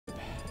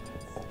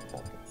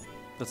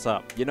What's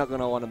up? You're not going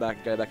to want to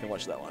go back and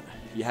watch that one.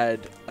 You had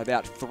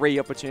about 3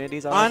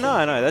 opportunities. I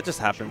know. That just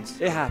happens.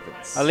 It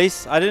happens. At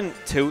least I didn't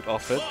tilt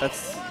off it.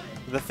 That's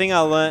the thing I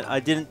learned. I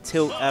didn't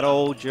tilt at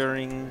all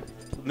during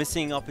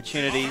missing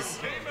opportunities,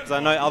 because I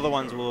know other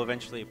ones will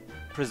eventually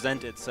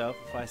present itself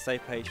if I stay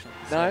patient.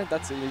 So no,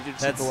 that's it. You did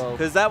super well.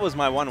 Because that was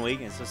my one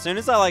weakness. As soon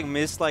as I like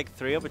missed like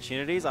 3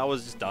 opportunities, I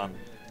was just done.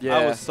 Yeah.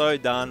 I was so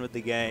done with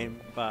the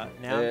game. But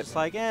now I'm just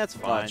like, yeah, it's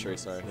fine. Oh, true.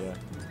 Sorry. Yeah.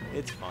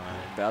 It's fine.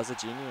 Bowser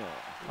Jr.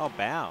 Oh,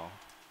 Bow.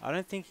 I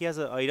don't think he has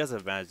a... Oh, he does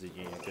have Bowser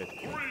Jr. Good.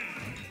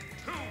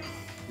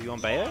 You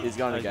want Bayo? He's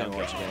going to Game &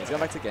 Watch again. He's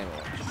going back to Game &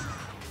 Watch.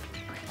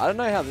 I don't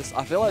know how this...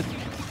 I feel like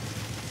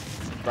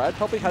Brad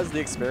probably has the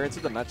experience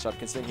of the matchup,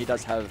 considering he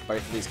does have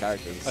both of these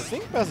characters. I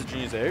think Bowser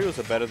Jr.'s aerials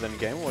are better than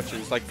Game &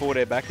 Watch's, like forward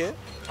air, back air.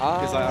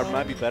 Because it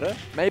might be better.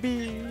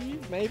 Maybe,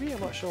 I'm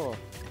not sure.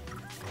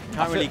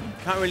 Can't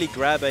really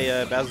grab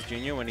a Bowser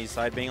Jr. when he's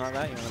side being like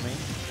that, you know what I mean?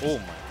 Oh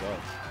my god.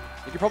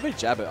 You could probably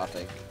jab it, I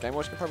think. Game &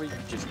 Watch could probably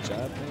just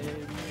jab,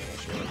 maybe? Not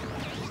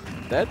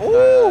sure. Dead? Ooh!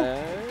 No,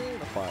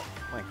 not quite.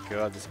 Oh my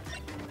god.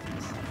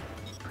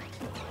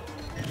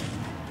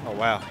 Oh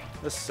wow.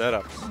 This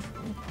setups.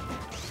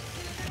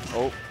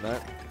 Oh, no.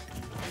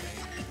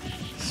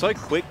 So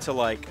quick to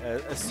like,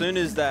 as soon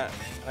as that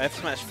F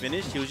smash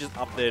finished, he was just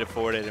up there to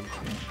forward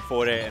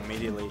air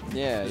immediately.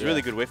 Yeah, it was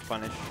really good whiff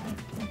punish.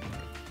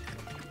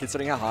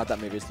 Considering how hard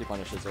that move is to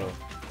punish as well.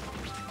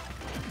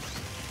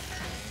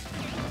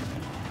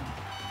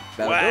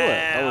 That'll do it.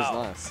 That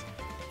was nice.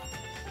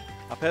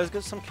 Up air's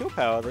got some kill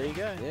power. There you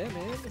go. Yeah,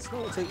 man. It's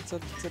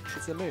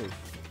a move.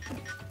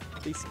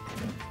 Decent.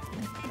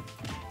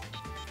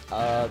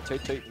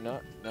 Toot.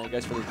 No, he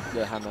goes for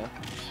the hammer.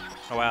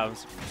 Oh wow.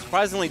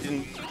 Surprisingly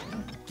didn't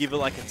give it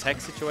like a tech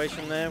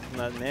situation there from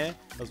that in there.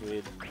 That was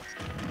weird.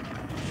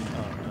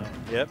 Oh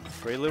no. Yep.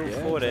 Free little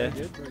forward air.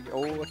 Very good.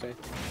 Oh, okay.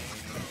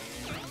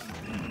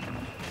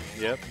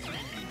 Yep.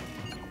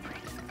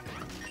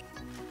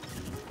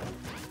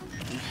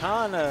 You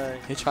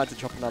can't. He tried to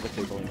drop another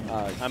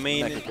Koopa. I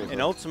mean,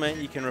 in Ultimate,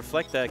 you can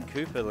reflect that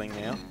Koopa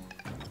now.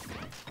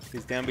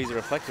 Because down B's a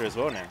reflector as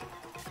well now.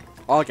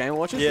 Oh, Game &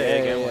 Watches?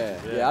 Yeah, Game &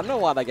 Watches. Yeah, I don't know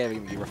why they gave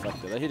him the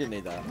reflector. He didn't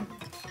need that.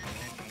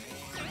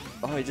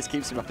 Oh, he just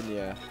keeps him up in the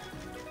air.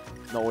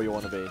 Not where you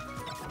want to be.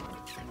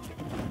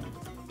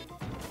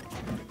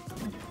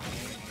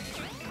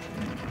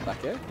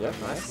 Back air? Yep,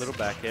 nice. Little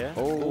back air.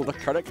 Oh, the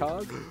credit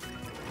card.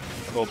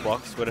 Or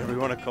box, whatever you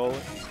want to call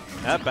it.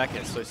 That back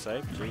air's so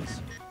safe.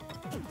 Jeez.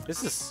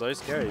 This is so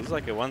scary. This is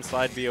like a one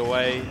side B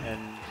away and...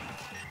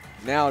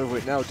 Now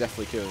it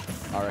definitely kill,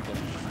 I reckon.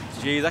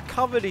 Gee, that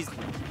covered his...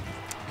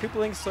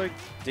 Koopaling's so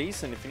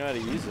decent if you know how to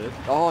use it.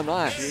 Oh,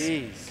 nice.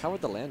 Jeez.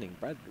 Covered the landing.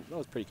 Brad, that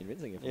was pretty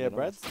convincing. Yeah,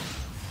 Brad's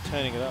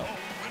turning it up.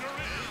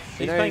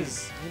 He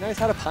knows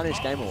how to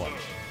punish Game & Watch.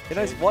 He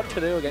knows what to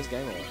do against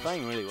Game & Watch. He's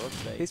playing really well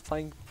today. He's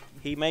playing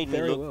He made me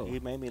very look. well. He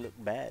made me look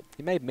bad.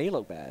 He made me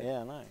look bad.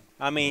 Yeah, I know.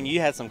 I mean, you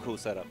had some cool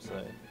setups.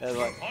 So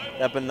like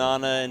that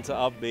banana into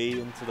up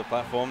B into the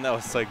platform. That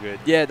was so good.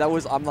 Yeah, that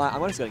was. I'm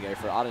just gonna go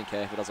for it. I don't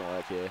care if it doesn't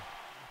work here,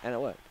 and it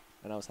worked,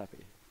 and I was happy.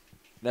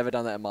 Never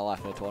done that in my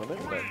life in a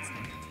tournament, but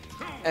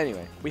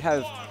anyway, we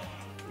have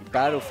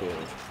Battlefield.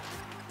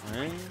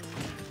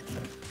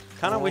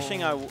 Kind of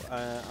wishing I'm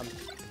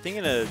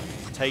thinking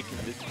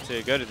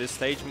to go to this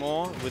stage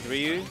more with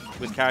Ryu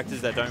with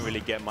characters that don't really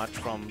get much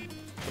from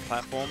the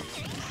platforms.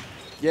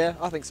 Yeah,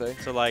 I think so.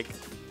 So like,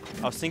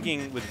 I was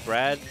thinking with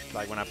Brad,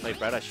 like when I played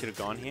Brad, I should have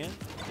gone here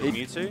with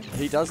Mewtwo.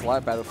 He does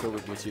like Battlefield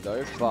with Mewtwo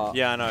though, but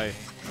yeah, I know.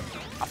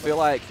 I feel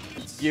like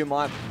you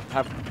might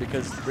have,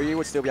 because Ryu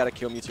would still be able to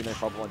kill Mewtwo no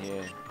problem on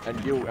here,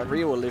 and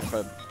Ryu will live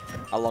for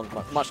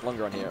much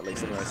longer on here at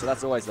least anyway. So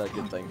that's always a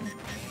good thing.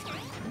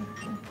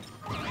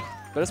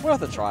 But it's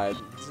worth a try.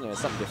 It's, you know,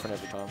 something different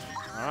every time.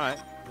 All right,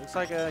 looks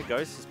like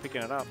Ghost is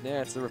picking it up.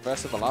 Yeah, it's the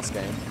reverse of the last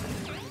game.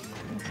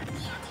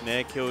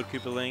 Nair killed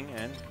Koopaling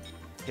and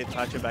hit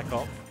Taicho back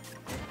off.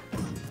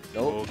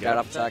 Oh, get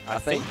up attack. I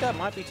think that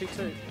might be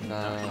 2-2.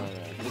 No.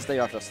 Just stay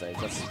off the stage.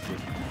 That's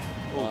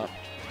good.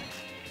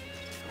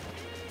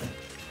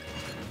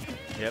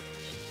 Yep.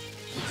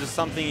 It's just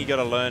something you got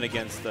to learn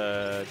against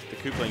the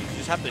Koopaling. You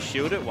just have to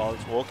shield it while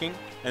it's walking,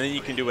 and then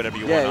you can do whatever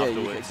you want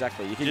afterwards.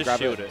 Exactly. You can just grab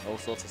shield it, all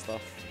sorts of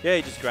stuff. Yeah,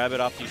 you just grab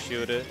it after you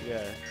shield it.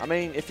 Yeah. I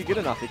mean, if you're good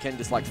enough, you can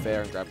just like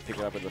fair and pick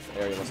it up with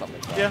the aerial or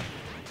something. Like yeah.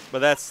 But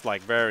that's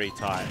like very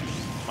tight.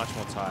 Much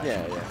more tight.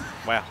 Yeah.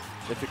 Wow.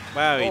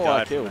 Wow, he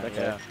died. Killed. From that,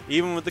 Okay. yeah.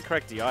 Even with the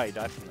correct DI, he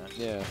died from that.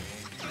 Yeah.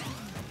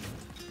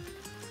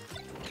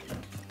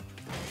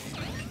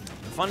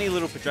 Funny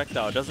little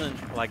projectile. It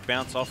doesn't like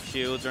bounce off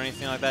shields or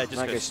anything like that. It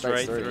just goes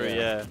straight through.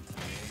 Yeah.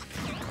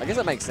 I guess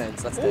that makes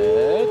sense. That's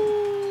dead.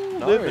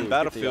 No, Live in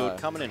Battlefield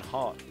coming in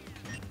hot.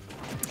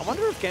 I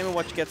wonder if Game &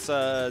 Watch gets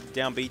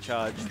down B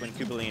charge when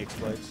Koopaling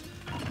explodes.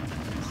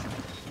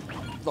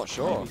 Not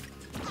sure. Maybe.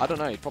 I don't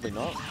know. Probably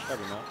not.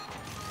 Probably not.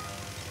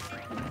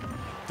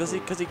 Does he?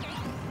 Because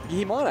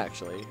he might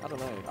actually. I don't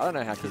know. I don't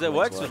know how. Because it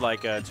works with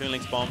like Toon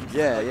Link's bomb.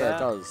 Yeah, like it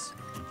does.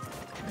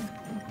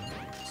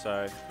 So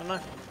I don't know.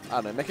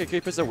 I don't know. Mecha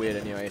Koopas are weird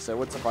anyway, so it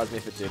wouldn't surprise me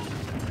if it did.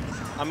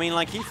 I mean,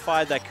 like, he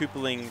fired that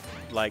Koopaling,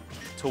 like,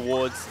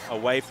 towards,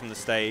 away from the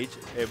stage,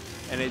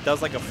 and it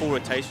does, like, a full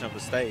rotation of the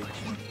stage.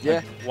 Yeah.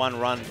 Like, one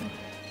run.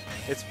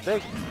 It's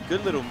a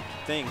good little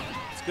thing.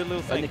 It's a good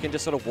little thing. And you can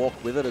just sort of walk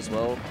with it as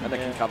well, and it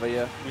can cover you.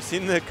 Have you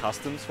seen the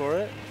customs for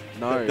it?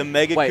 No. The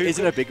Mega Wait, Koopa? is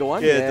it a bigger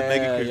one? Yeah, the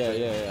Mega Koopa.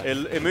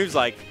 Yeah. It moves,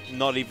 like,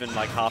 not even,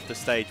 like, half the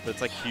stage, but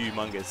it's, like,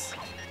 humongous.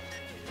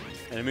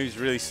 And it moves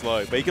really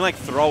slow. But you can, like,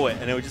 throw it,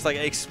 and it would just, like,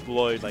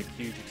 explode, like,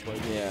 huge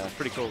explosion. Yeah. It's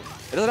pretty cool.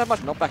 It doesn't have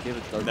much knockback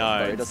either, though.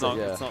 No, it's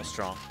not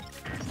strong.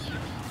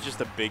 It's just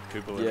a big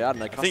Koopaling. Yeah, I don't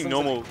know. I think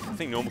normal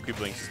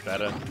Koopaling's just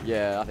better.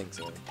 Yeah, I think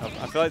so.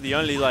 I feel like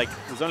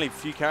there's only a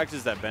few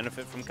characters that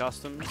benefit from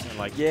customs, and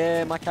like.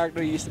 Yeah, my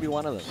character used to be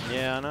one of them.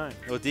 Yeah, I know.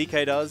 Well,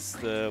 DK does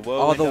the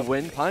whirlwind. Oh, the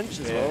wind punch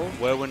as well.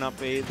 Whirlwind up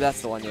B.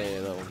 That's the one.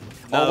 Yeah, that one.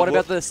 No, oh, what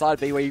about the side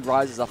B where he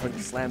rises up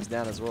and slams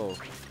down as well?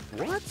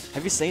 What?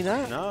 Have you seen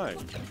that? No.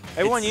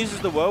 Everyone uses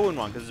the whirlwind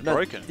one because it's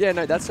broken. Yeah,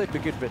 no, that's super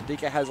good. But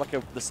DK has like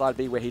the side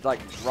B where he like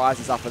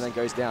rises up and then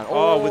goes down.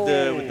 Oh, with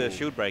the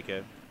shield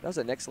breaker. That was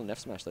an excellent F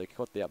smash though. He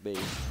caught the up B.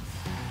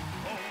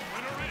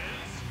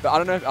 But I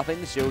don't know. I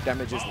think the shield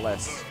damage is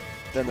less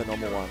than the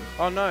normal one.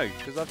 Oh no,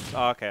 because that's.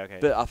 Oh, okay.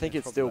 But I think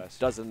it still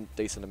does a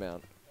decent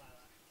amount.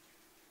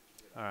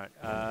 All right.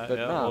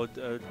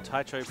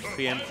 Taicho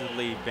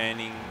preemptively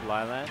banning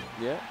Lylat.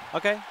 Yeah.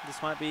 Okay,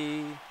 this might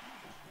be.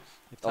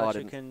 If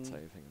Taicho can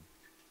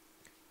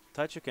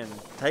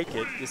take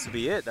it, this will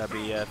be it. That'll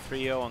be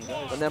 3-0 on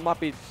Ghost. And that might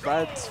be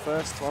Brad's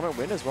first tournament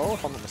win as well,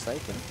 if I'm not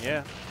mistaken.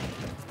 Yeah.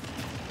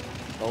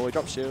 Oh, we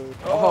dropped shield.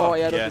 Oh,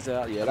 yeah, look, it's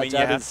out. Yeah, that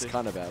jab is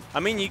kind of bad.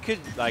 I mean, you could,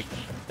 like,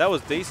 that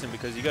was decent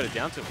because you got a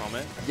down tilt from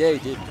it. Yeah, he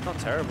did. Not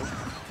terrible.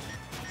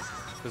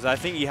 Because I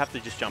think you have to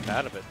just jump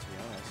out of it, to be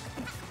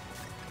honest.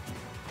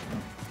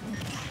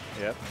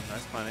 Yep,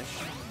 nice punish.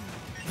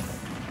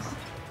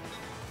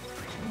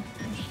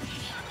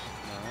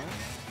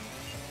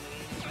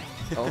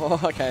 Oh,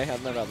 okay, I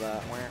don't know about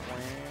that.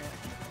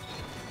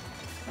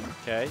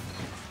 Okay.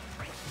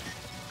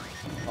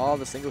 Oh,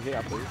 the single hit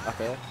up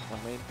there,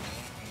 I mean.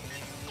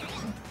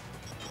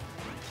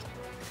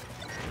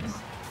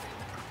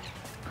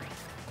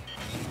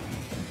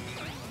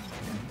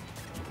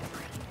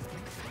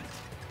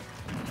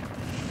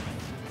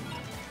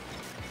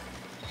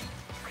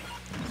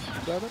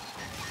 Grab it.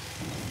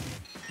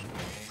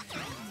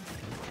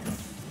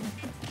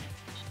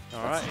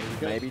 Alright, here we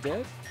go. Maybe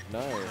dead?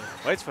 No.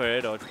 Waits for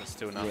air dodge, but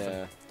still nothing.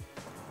 Yeah.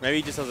 Maybe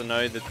he just doesn't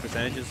know the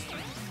percentages.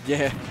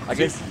 Yeah, I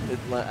guess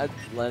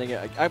learning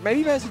it.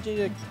 Maybe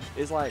Vegeta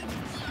is like,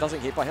 doesn't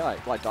hit by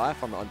like die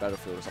from it on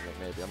Battlefield or something,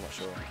 maybe, I'm not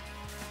sure.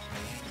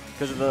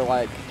 Because of the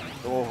like,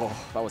 oh,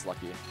 that was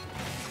lucky.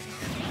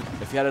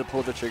 If he had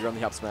pulled the trigger on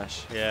the up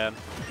smash. Yeah.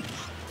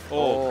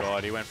 Oh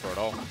god, he went for it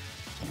all.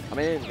 I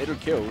mean, it would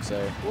kill,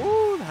 so.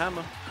 Ooh, the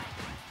hammer.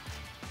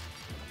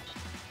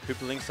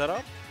 Koopaling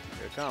setup.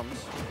 Here it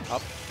comes.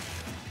 Up.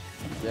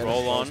 Yeah,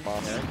 roll on.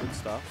 Yeah, good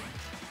stuff.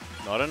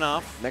 Not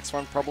enough. Next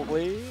one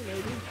probably,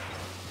 maybe.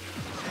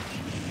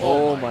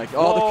 Oh my god.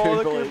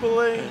 Oh, the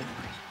Koopaling.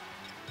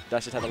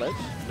 Dash attack the ledge?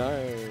 No.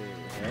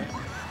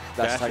 Yeah.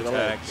 Dash attack the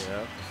ledge.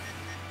 Yeah.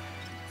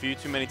 A few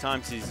too many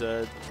times he's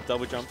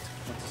double jumped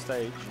onto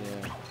stage.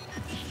 Yeah.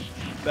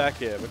 Back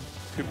here, but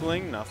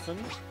Koopaling, nothing.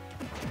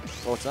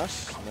 Forward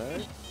smash? No.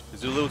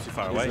 Is it a little too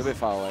far away? It's a bit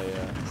far away,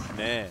 yeah.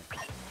 Man.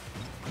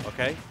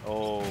 Okay.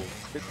 Oh.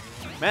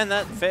 Man,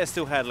 that fair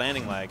still had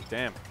landing lag.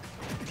 Damn.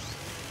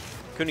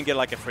 Couldn't get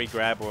like a free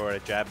grab or a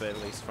jab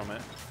at least from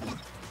it.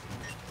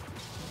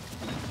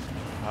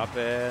 Up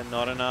air,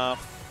 not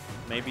enough.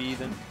 Maybe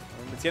even.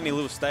 It's getting a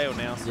little stale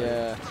now. So.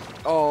 Yeah.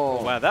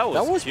 Oh. Wow, that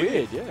was cute.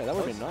 Weird. Yeah, that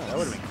would have been nice. That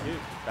would have been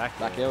cute.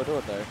 Back air will do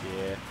it though.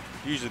 Yeah.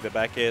 Usually the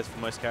back airs for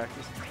most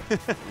characters.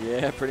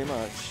 Yeah, pretty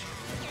much.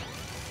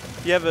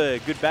 If you have a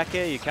good back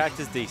air, your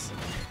character's decent.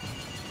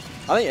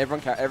 I think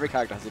every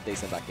character has a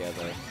decent back air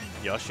though.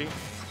 Yoshi?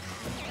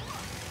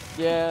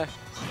 Yeah.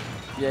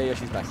 Yeah,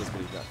 Yoshi's back air is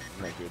pretty good.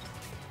 No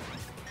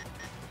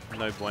good.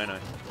 No bueno.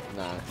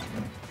 No.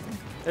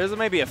 There's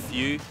maybe a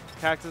few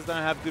characters that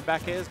don't have good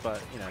back airs,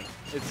 but you know,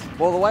 it's.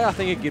 Well, the way I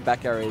think a good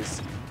back air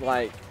is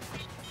like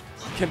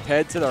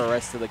compared to the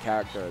rest of the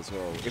character as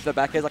well. If the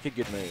back air is like a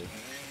good move,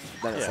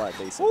 then it's like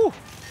decent. Ooh.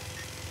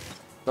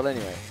 But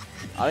anyway,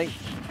 I think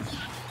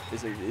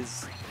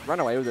is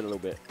run away with it a little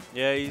bit.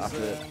 Yeah,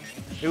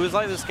 it was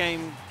like this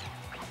game.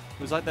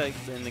 It was like that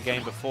in the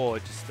game before.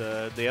 Just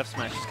the F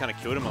smash just kind of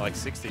killed him at like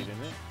 60, didn't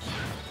it?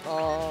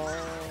 Oh,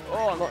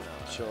 I'm not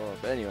sure.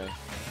 But anyway,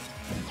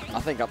 I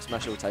think up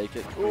smash will take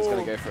it. He's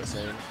gonna go for it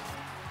soon.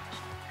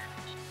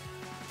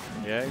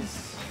 Yeah,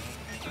 he's.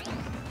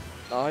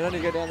 Oh, I don't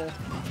need to go down there.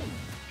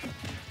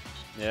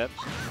 Yep.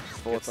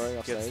 Forward throw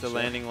off gets stage, the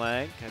landing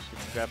lag. Gets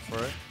a grab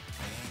for it.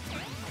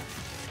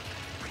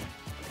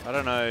 I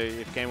don't know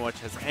if Game Watch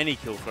has any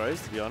kill throws,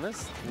 to be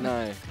honest.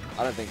 No,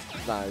 I don't think.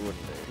 No, it wouldn't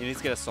do. You need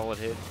to get a solid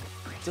hit.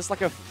 Just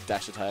like a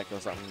dash attack or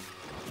something.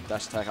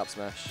 Dash attack up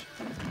smash.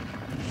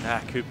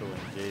 Ah, Koopaling,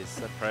 jeez,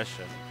 that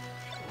pressure.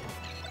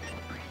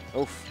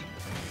 Oof.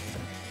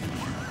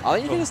 I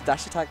think you can just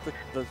dash attack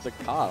the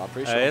card. I'm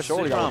pretty sure. I'm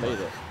sure we gotta beat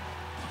it.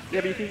 Yeah,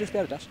 but you can just be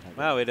able to dash attack.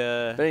 Wow, it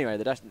But anyway,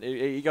 the dash,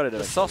 you got it.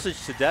 the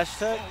sausage to dash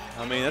attack.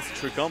 I mean, that's a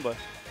true combo.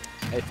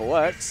 If it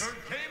works,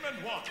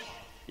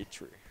 it's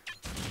true.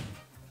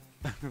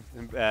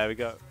 We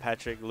got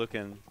Patrick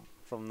looking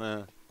from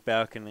the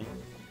balcony,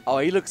 Oh,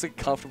 he looks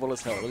comfortable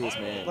as hell. Look at this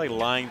man. like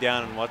lying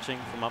down and watching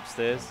from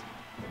upstairs.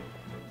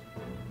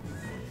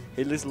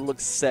 He just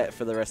looks set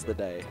for the rest of the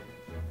day.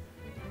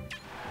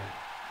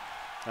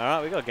 All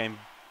right, we got game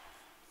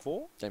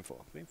 4. Game 4.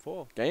 Game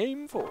 4.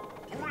 Game 4.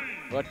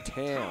 What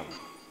town?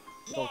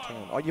 Good old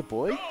town. Oh, your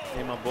boy?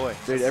 Yeah, my boy.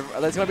 Dude, there's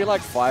going to be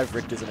like 5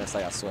 Richters in SA,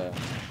 I swear.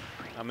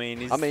 I mean,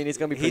 he's going to be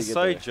pretty he's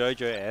good so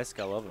JoJo-esque.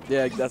 I love him.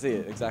 Yeah, that's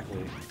it.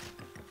 Exactly.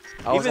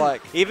 I was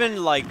like...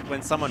 Even like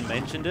when someone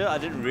mentioned it, I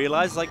didn't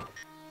realize, like,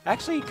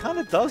 actually he kind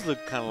of does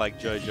look kind of like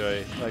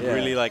JoJo. Like, Yeah.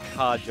 really, like,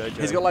 hard JoJo.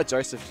 He's got like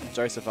Joseph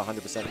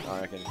 100%,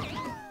 I reckon.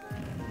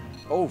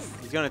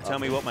 Oof. He's going to tell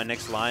me what my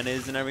next line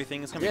is and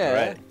everything. It's going to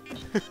Yeah.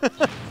 be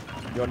great.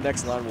 Your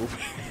next line will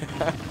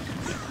be...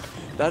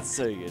 That's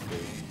so good, dude.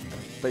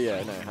 But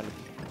yeah, no, 100%.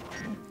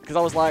 Because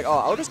I was like, oh,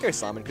 I'll just go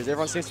Simon, because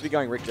everyone seems to be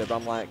going Richter, but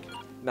I'm like,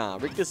 nah,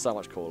 Richter's so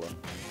much cooler.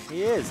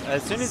 He is.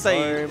 As soon as So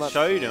they much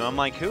showed him, I'm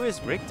like, who is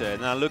Richter?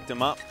 And I looked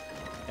him up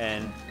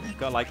and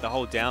got like the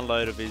whole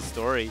download of his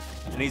story.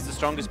 And he's the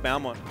strongest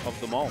Balmont of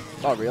them all.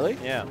 Oh, really?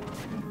 Yeah.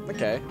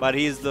 Okay. But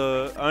he's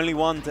the only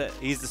one to,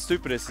 he's the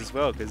stupidest as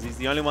well, because he's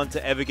the only one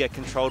to ever get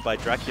controlled by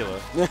Dracula.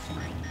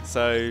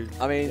 So,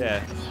 I mean,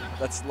 yeah.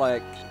 that's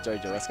like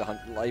JoJo-esque.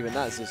 Like, even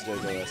that's just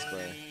JoJo-esque, bro.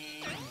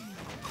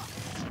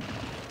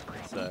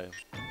 So,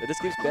 It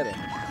just keeps better.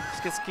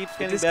 just keeps It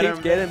getting just better keeps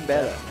and getting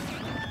better.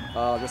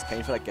 Oh, I'm just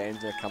keen for that game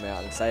to come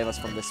out and save us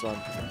from this one.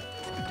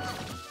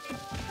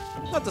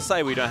 Not to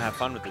say we don't have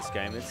fun with this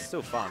game, it's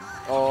still fun.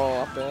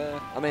 Oh, up there.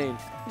 I mean,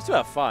 We still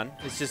have fun.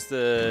 It's just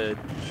the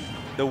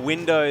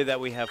window that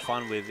we have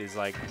fun with is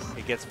like,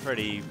 it gets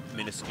pretty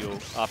minuscule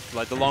after,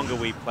 like, the longer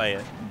we play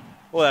it.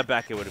 All that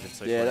back, it would have been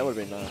so yeah, great. that would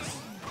have been nice.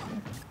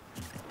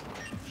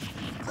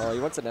 Oh, he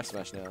wants an F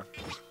smash now.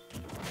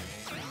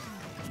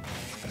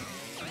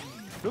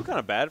 I feel kind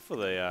of bad for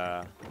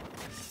the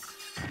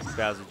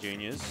Bowser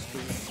Juniors.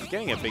 He's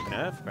getting a big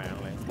nerf,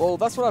 apparently. Well,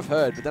 that's what I've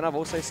heard, but then I've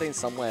also seen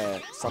somewhere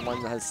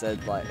someone has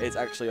said like it's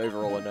actually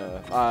overall a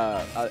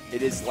nerf.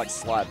 It is like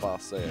slight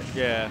buff, so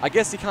Yeah. I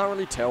guess you can't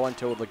really tell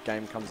until the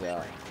game comes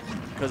out,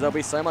 because there'll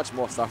be so much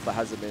more stuff that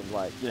hasn't been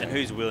like. And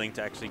who's willing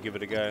to actually give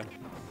it a go?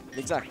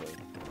 Exactly.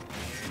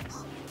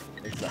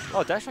 Exactly.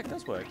 Oh, dash attack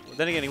does work. Well,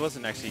 then again, he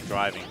wasn't actually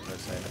driving, per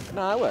se.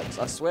 No, it works.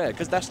 I swear.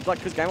 Because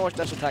Game & Watch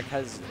Dash Attack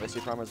has SU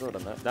Prime as well,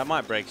 doesn't it? That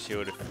might break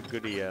shield if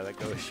Goody let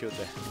go of shield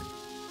there.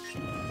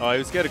 Oh, he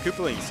was scared of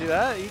Koopaling. See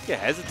that? He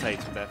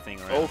hesitates with that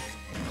thing around.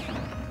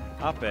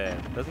 Oh. Up air.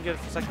 Doesn't get it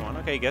for the second one.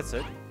 Okay, he gets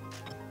it.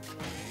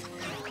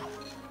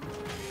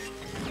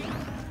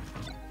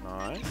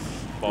 Nice.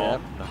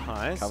 Bomb. Yep.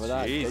 Nice. Cover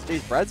that. Jeez.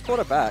 Jeez, Brad's brought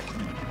it back.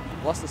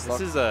 Lost the stock.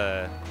 This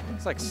is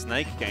it's like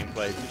Snake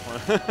gameplay.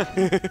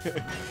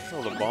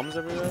 All the bombs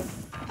everywhere.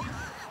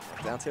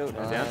 Down tilt.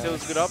 Nice. Down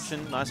tilt's a good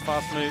option. Nice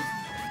fast move.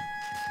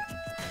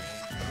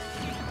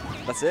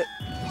 That's it.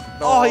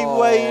 Oh, he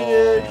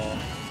waited.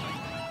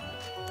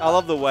 I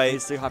love the wait.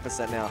 He's too high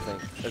percent now, I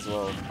think, as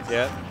well.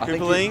 Yeah. I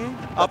think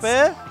Koopaling up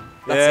air.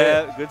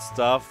 Yeah, good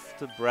stuff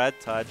to Brad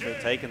Taicho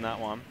taking that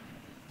one.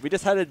 We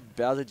just had a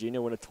Bowser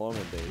Jr. win a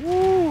tournament, dude.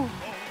 Woo.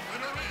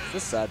 It's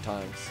just sad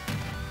times.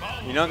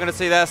 You're not going to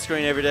see that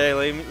screen every day,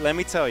 let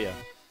me tell you.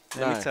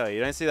 Let No. me tell you.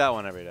 You don't see that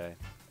one every day.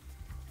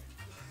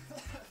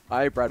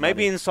 I Brad.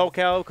 Maybe money. in Soul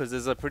Cow, because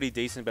there's a pretty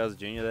decent Bowser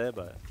Jr. there,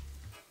 but...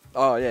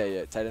 Oh, yeah,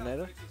 yeah.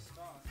 Tater?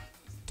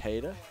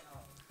 Tater?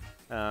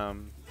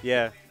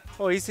 Yeah.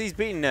 Oh, he's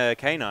beaten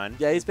K9.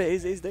 Yeah, he's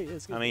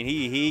good. I mean,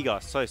 he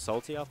got so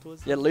salty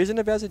afterwards. Yeah, losing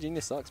to Bowser Jr.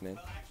 sucks, man.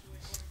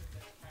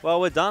 Well,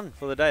 we're done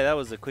for the day. That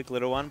was a quick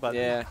little one, but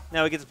Yeah.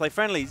 now we get to play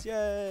friendlies.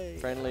 Yay!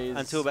 Friendlies.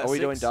 Until about Are we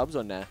 6. doing dubs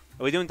or nah?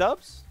 Are we doing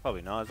dubs?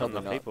 Probably not. There's Probably not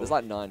enough not. people. There's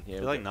like 9 here.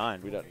 There's like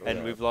 9. We don't.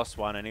 And we've lost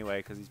one anyway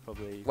because he's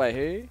probably Wait,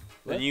 who?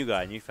 the new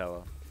guy, new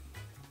fella.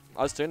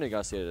 I was tuning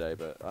guys here today,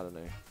 but I don't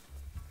know.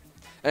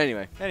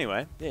 Anyway,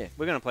 Anyway, yeah.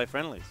 we're going to play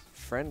friendlies.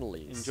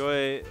 Friendlies.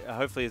 Enjoy.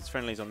 Hopefully it's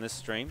friendlies on this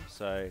stream.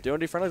 So Do you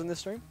want to do friendlies on this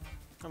stream?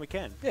 we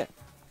can. Yeah.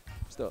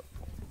 Let's do it.